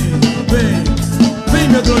 Vem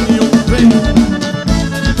meu Drúnio, vem meu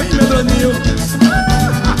Drúnio.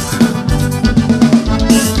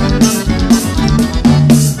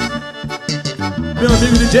 Meu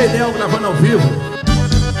amigo DJ Léo gravando ao vivo.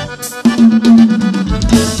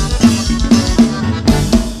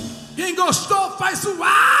 Quem gostou faz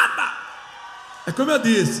zoada. É como eu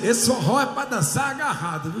disse, esse forró é pra dançar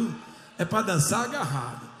agarrado, viu? É pra dançar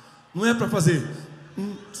agarrado. Não é pra fazer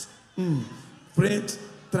frente,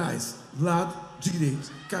 trás, lado,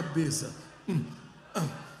 direito, cabeça.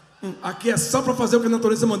 Aqui é só pra fazer o que a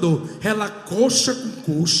natureza mandou. Rela coxa com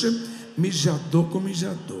coxa, mijador com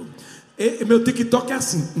mijador. Meu TikTok é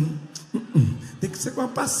assim. Tem que ser com uma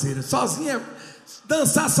parceira. Sozinha,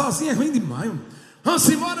 dançar sozinha é ruim demais. Vamos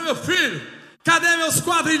embora, meu filho. Cadê meus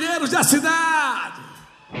quadrilheiros da cidade?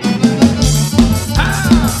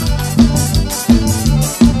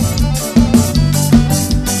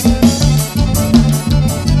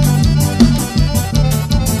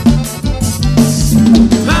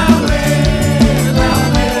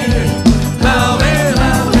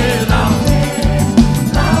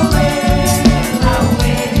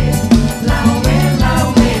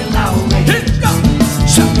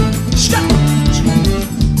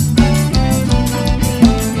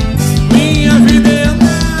 Minha vida é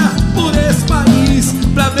andar por esse país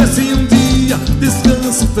pra ver se um dia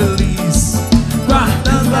descanso feliz,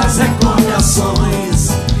 guardando as recordações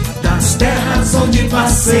das terras onde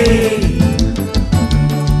passei.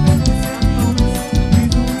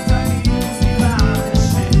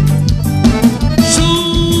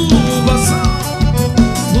 Chuva,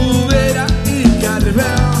 sol, poeira e carvel.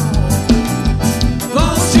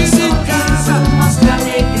 Longe de casa Mostra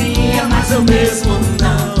alegria, mas eu mesmo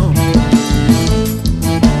não.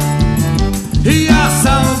 E a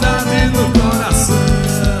saudade no coração.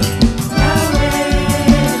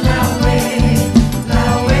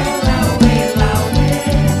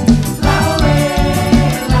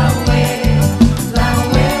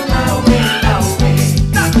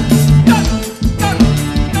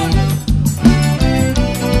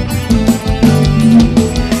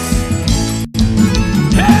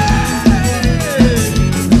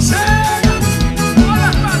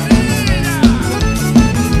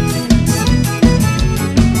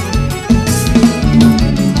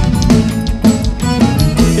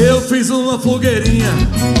 Eu fiz uma fogueirinha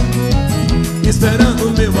esperando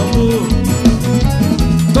o meu amor.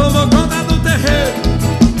 Tomou conta do terreiro,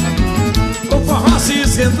 o forró se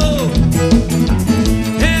esquentou.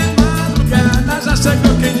 Em madrugada já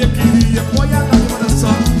chegou quem eu queria. Foi a hora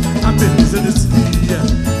só, a beleza desse dia.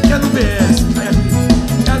 Que é no BS,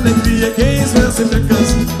 que alegria, quem espera sempre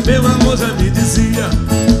alcança. Meu amor já me dizia.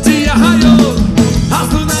 Dia raiou,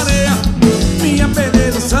 rastro na areia, minha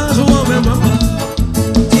peneira, São João, meu amor.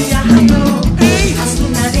 Dia raiou, ei, rastro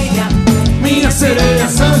na areia, Minha sereia,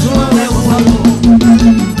 São João é o amor.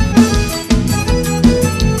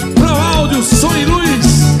 Pro áudio, som e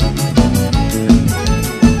luz,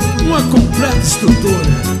 uma completa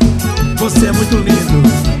estrutura. Você é muito lindo.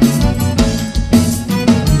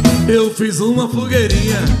 Eu fiz uma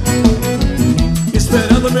fogueirinha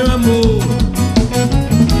esperando meu amor.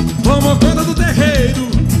 Tomou conta do terreiro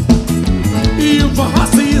e o forró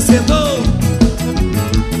se esquentou.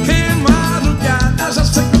 Em madrugada já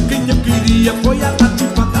chegou quem eu queria. Foi a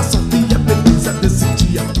nativa da Sofia, beleza desse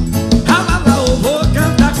dia. Ralala, eu vou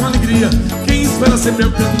cantar com alegria. Quem espera sempre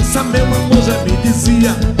alcança, meu amor já me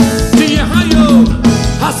dizia. Dia raiou,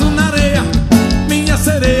 rastro na areia, minha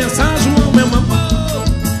sereia, São João, meu amor.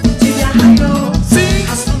 dia raiou, Sim,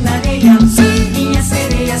 rastro na areia, sim, minha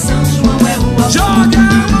sereia, São João é o amor. joga!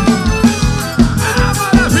 Ah,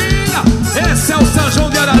 maravilha! Esse é o São João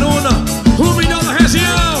de Araruna, o melhor da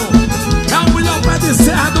região. É o melhor pé de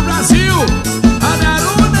serra do Brasil.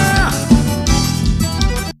 Araruna!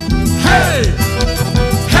 Hey!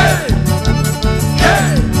 Hey!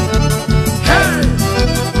 Hey! Hey! Hey!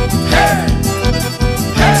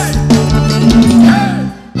 Hey! Hey!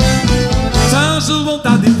 São João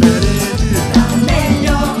tá diferente, Tá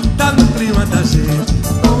melhor, tá no clima da gente.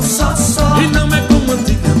 ou só, E não é como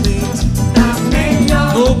antigamente, tá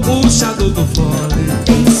melhor. no puxado do fole.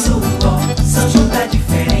 Tem suor, São João tá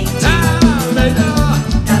diferente. Tá melhor,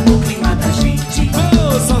 Tá no clima da gente,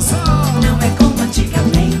 oh, só, não é como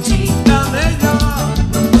antigamente. tá melhor.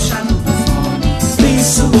 No puxado do fone, Tem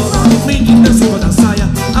suor, menina em cima da saia,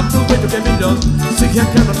 aproveita o que é melhor. Se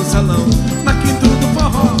requebra no salão, na quintura do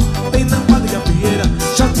forró. Tem na quadra e gafieira,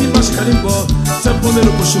 shot embaixo, carimbó,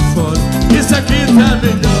 sanfoneiro puxa o fole. Isso aqui tá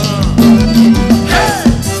melhor. Hey!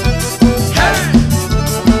 Hey!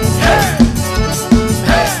 Hey!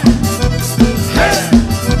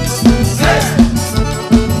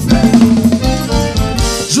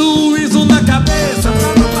 Juízo na cabeça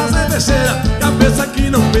pra não fazer besteira. Cabeça que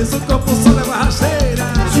não pensa, o corpo só leva rasteira.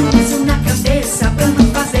 juízo na cabeça pra não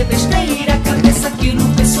fazer besteira. Cabeça que não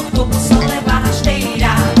pensa, o corpo só leva rasteira.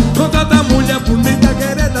 Com toda mulher bonita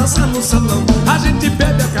querer dançar no salão, a gente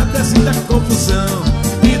bebe a cabeça e dá confusão.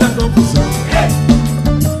 E dá confusão.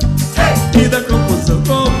 E dá confusão.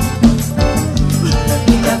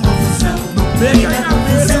 E dá confusão, Pega a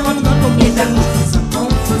cabeça e manda e dá confusão. confusão,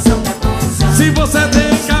 confusão, dá confusão. Se você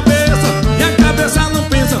tem cabeça e a cabeça não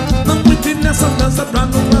pensa, não entre nessa dança pra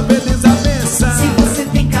não haver desavença. Se você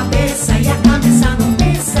tem cabeça e a cabeça não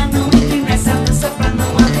pensa, não entre nessa dança pra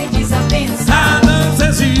não haver desavença. A dança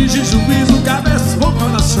exige juízo, cabeça com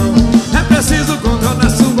coração. É preciso controlar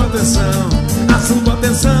sua atenção, a sua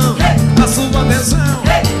atenção, a sua atenção,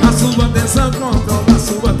 a sua atenção, controla a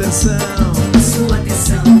sua atenção. A sua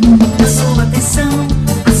atenção, a sua atenção,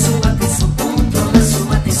 a sua atenção, controla a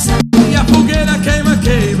sua atenção. E a fogueira queima,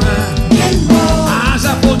 queima. Queimou,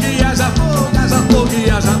 Haja fogo e haja fogo, haja fogo e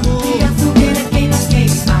haja amor. e a fogueira queima,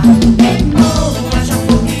 queima. Queimou, haja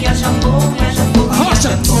fogo e haja amor, haja fogo e Rocha,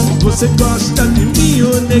 haja amor. você gosta de mim,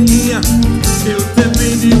 ô neguinha? Eu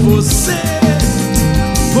também de você.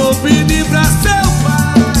 Vou pedir pra seu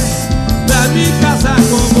pai pra me casar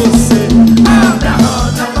com você. Abra a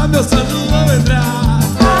roda pra meu São João entrar.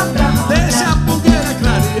 Abra a roda, Deixa a fogueira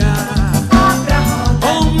clarear. abra a roda,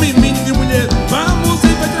 Homem, menino e mulher, vamos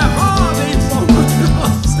inventar a roda em forma de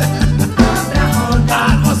você. abra a roda, A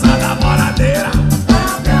nossa namoradeira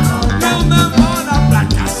abra a roda, não namora pra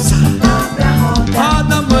caçar. abra a roda.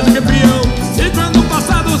 Roda, mande campeão. E quando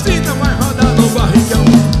passar do cinta vai rodar no barrigão.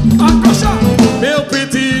 Acocha, meu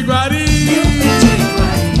pitiguari.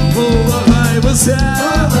 Voa, vai você. A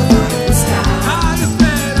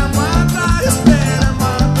espera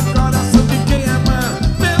mata o coração de quem ama.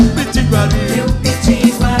 Meu pitiguari. Meu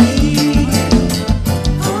pitiguari,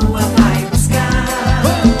 voa, vai buscar.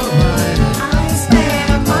 Voa, vai. A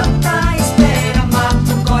espera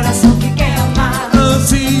mata o coração que quer amar.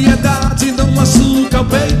 Ansiedade não machuca o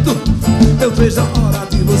peito. Eu vejo a hora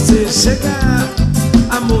de você chegar.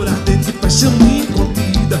 Amor ardente, paixão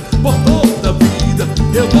incontida por toda a vida.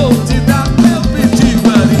 Eu vou te dar meu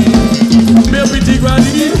pitiguari. Meu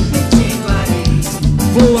pitiguari. Pitiguari,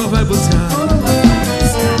 Voa, vai buscar. voa, vai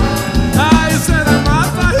buscar.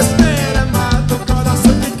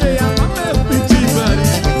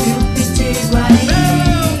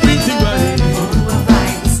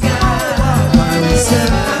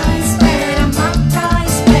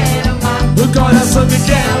 no coração que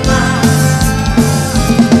quer amar.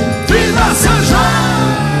 Viva São João!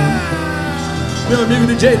 Meu amigo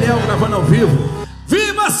DJ Léo gravando ao vivo.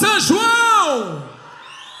 Viva São João!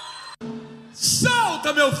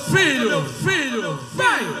 Solta, meu filho! Meu filho!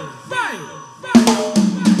 Vai! Vai! Vai!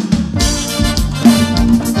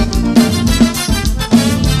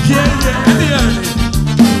 Yeah, Eliane!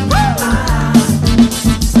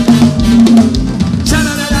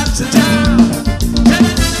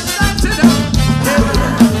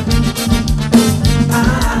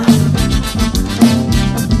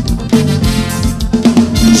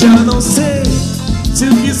 Já não sei se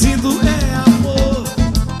o que sinto é amor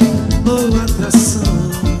ou atração.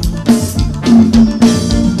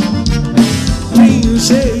 Tem um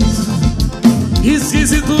jeito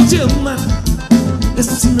esquisito de amar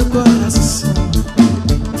esse meu coração.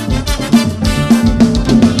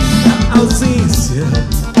 Na ausência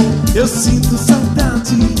eu sinto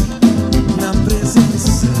saudade, na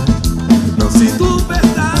presença não sinto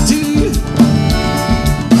verdade.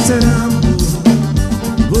 Será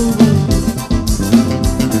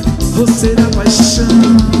você da paixão?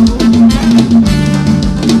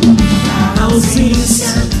 Na ausência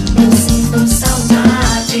eu sinto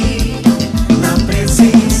saudade, na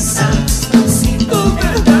presença não sinto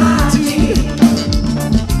verdade.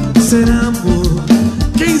 Será amor?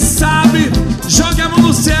 Quem sabe joga a mão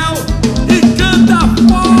no céu e canta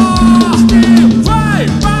forte. Vai,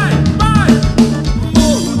 vai, vai.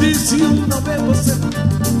 Morro de ciúme não ver você.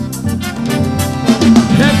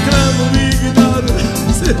 Reclamo, me ignoro.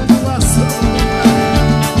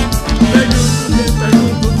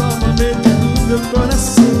 Pergunto novamente do meu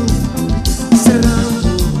coração. Será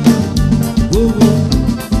amor?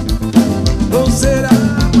 Ou será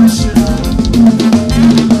paixão?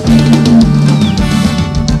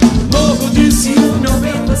 Morro de ciúme ao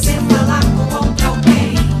ver Você falar com outra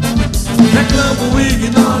alguém. reclamo,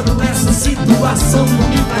 ignoro essa situação. Não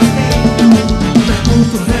me vai bem.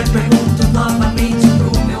 Pergunto, repergunto novamente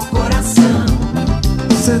pro meu coração.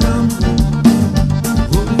 Será amor?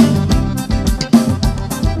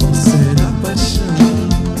 Ou será paixão?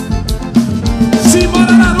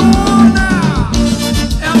 Simbora, araruna!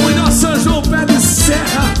 É o melhor São João pé de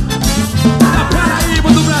serra da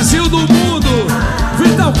Paraíba, do Brasil, do mundo.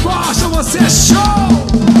 Vital Costa, você é show!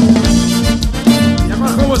 E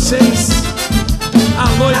agora com vocês, a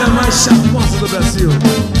loira mais charmosa do Brasil,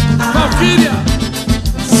 Valquíria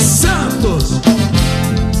Santos.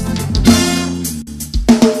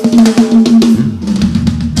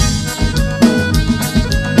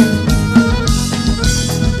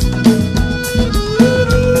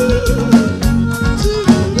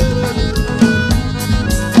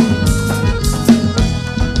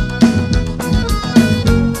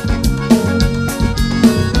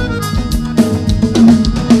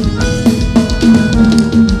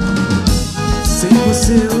 Sem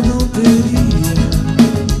você eu não teria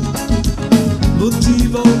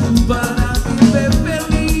motivo algum para viver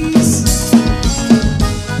feliz.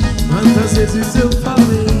 Quantas vezes eu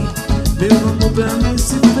falei, meu amor pra mim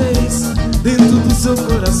se fez dentro do seu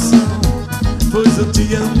coração. Pois eu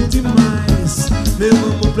te amo demais, meu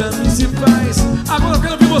amor pra mim se faz. Agora eu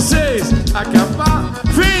quero ver vocês acabar.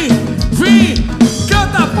 Vem, vem,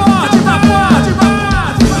 canta forte, tá forte,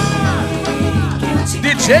 vai, vai.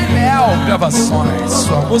 DJ Léo Gravações,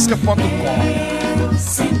 sua música.com.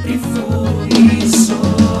 Sempre fui e sou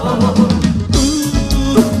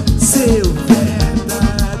Seu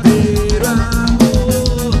verdadeiro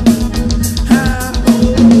amor,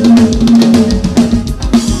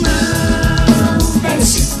 Não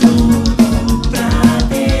deixe tudo pra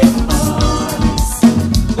depois.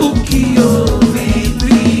 o que houve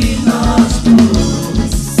entre nós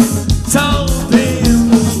dois só o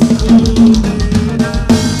tempo poderá.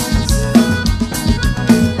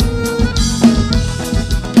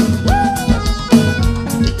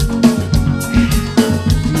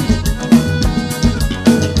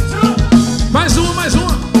 Mais uma,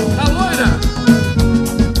 a loira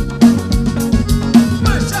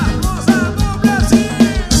mais charmosa do Brasil.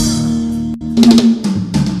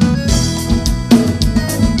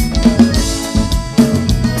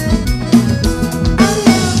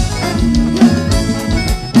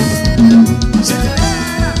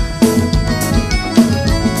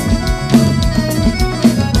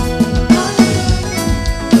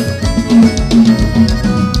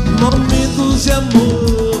 Momentos de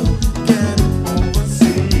amor quero com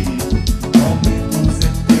você, momentos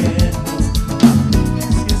eternos a nunca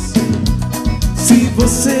esquecer. Se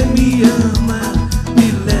você me ama,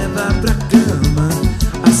 me leva pra cama,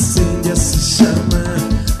 acende essa chama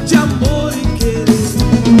de amor e querer.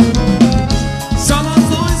 Só nós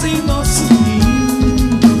dois em nosso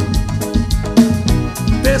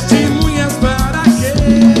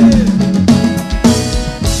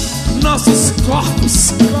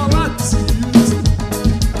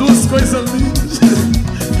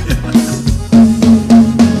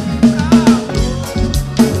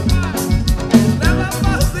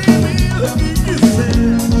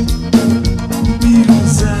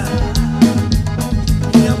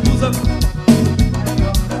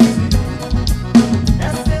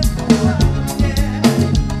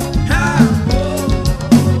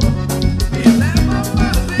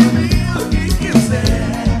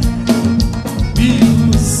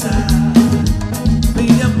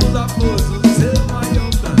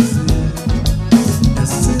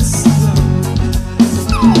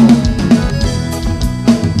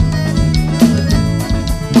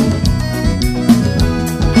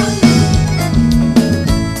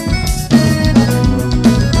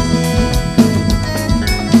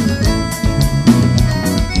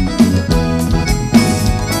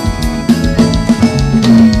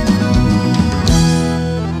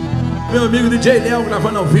amigo DJ Léo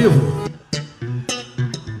gravando ao vivo.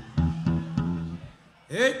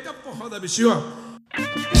 Eita porra da bichinha, ó.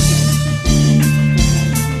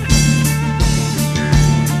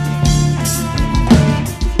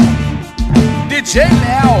 DJ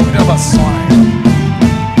Léo, gravações.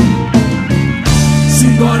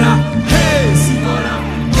 Simbora, hey, simbora,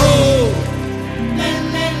 oh.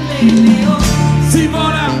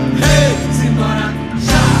 Simbora, hey, simbora,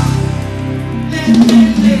 já.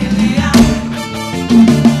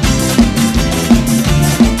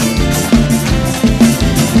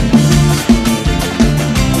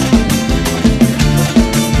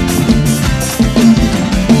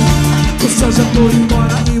 O céu já foi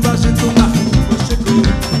embora e o agito da rua chegou.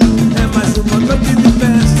 É mais uma noite de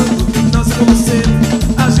festa, nós com você.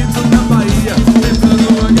 Agito na Bahia, entrando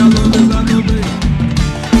uma galera, entrando bem.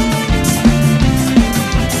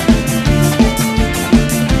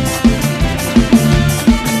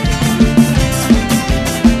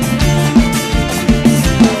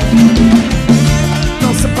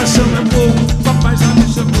 Nossa paixão é amor, papai já me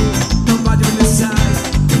chamou. Não vai de onde sai,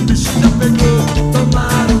 o bicho já pegou.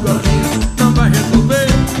 Tomar um golinho, não vai resolver.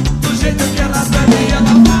 Do jeito que ela pede,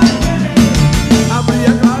 ela vai querer. Abrir a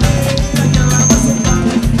clareira que ela vai soltar.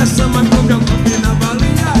 Essa maconga nome na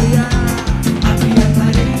balinha, yeah. Abrir a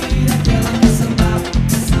clareira que ela vai sambar.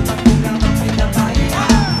 Essa maconga nome na Bahia.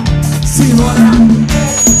 Simbora,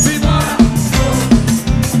 simbora,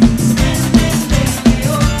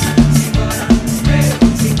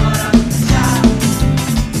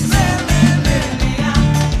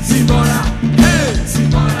 simbora, hey,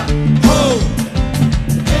 simbora, oh.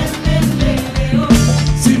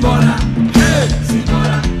 Simbora, hey,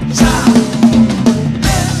 simbora, já.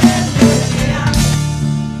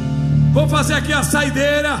 Vou fazer aqui a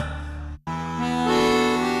saideira.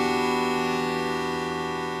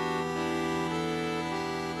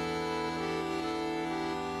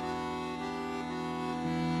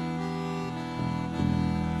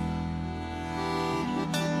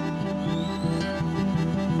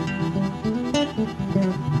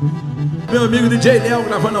 Meu amigo DJ Léo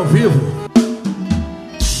gravando ao vivo.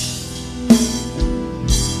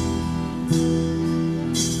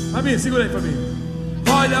 Fabi, segura aí, Fabi.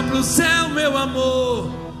 Olha pro céu, meu amor,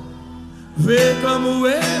 vê como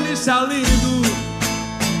ele está lindo.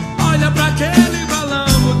 Olha pra aquele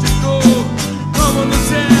balão de cor, como no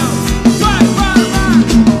céu. Vai, vai, vai.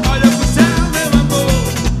 Olha pro céu, meu amor,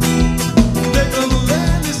 vê como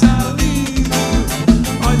ele está lindo.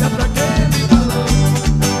 Olha pra aquele balão,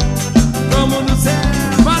 como no céu.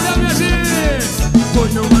 Valeu, minha gente. Foi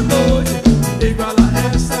numa noite igual a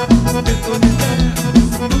essa, tentou me ver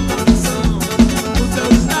no coração. O céu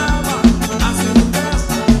estava assim no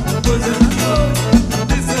festa, pois era noite,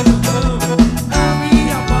 dizendo não. A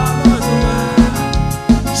minha voz no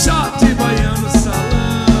ar, shot baiano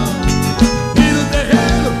salão. E no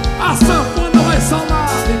terreiro a sanfona vai sonar.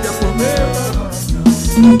 Fica pro meu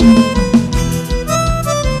coração.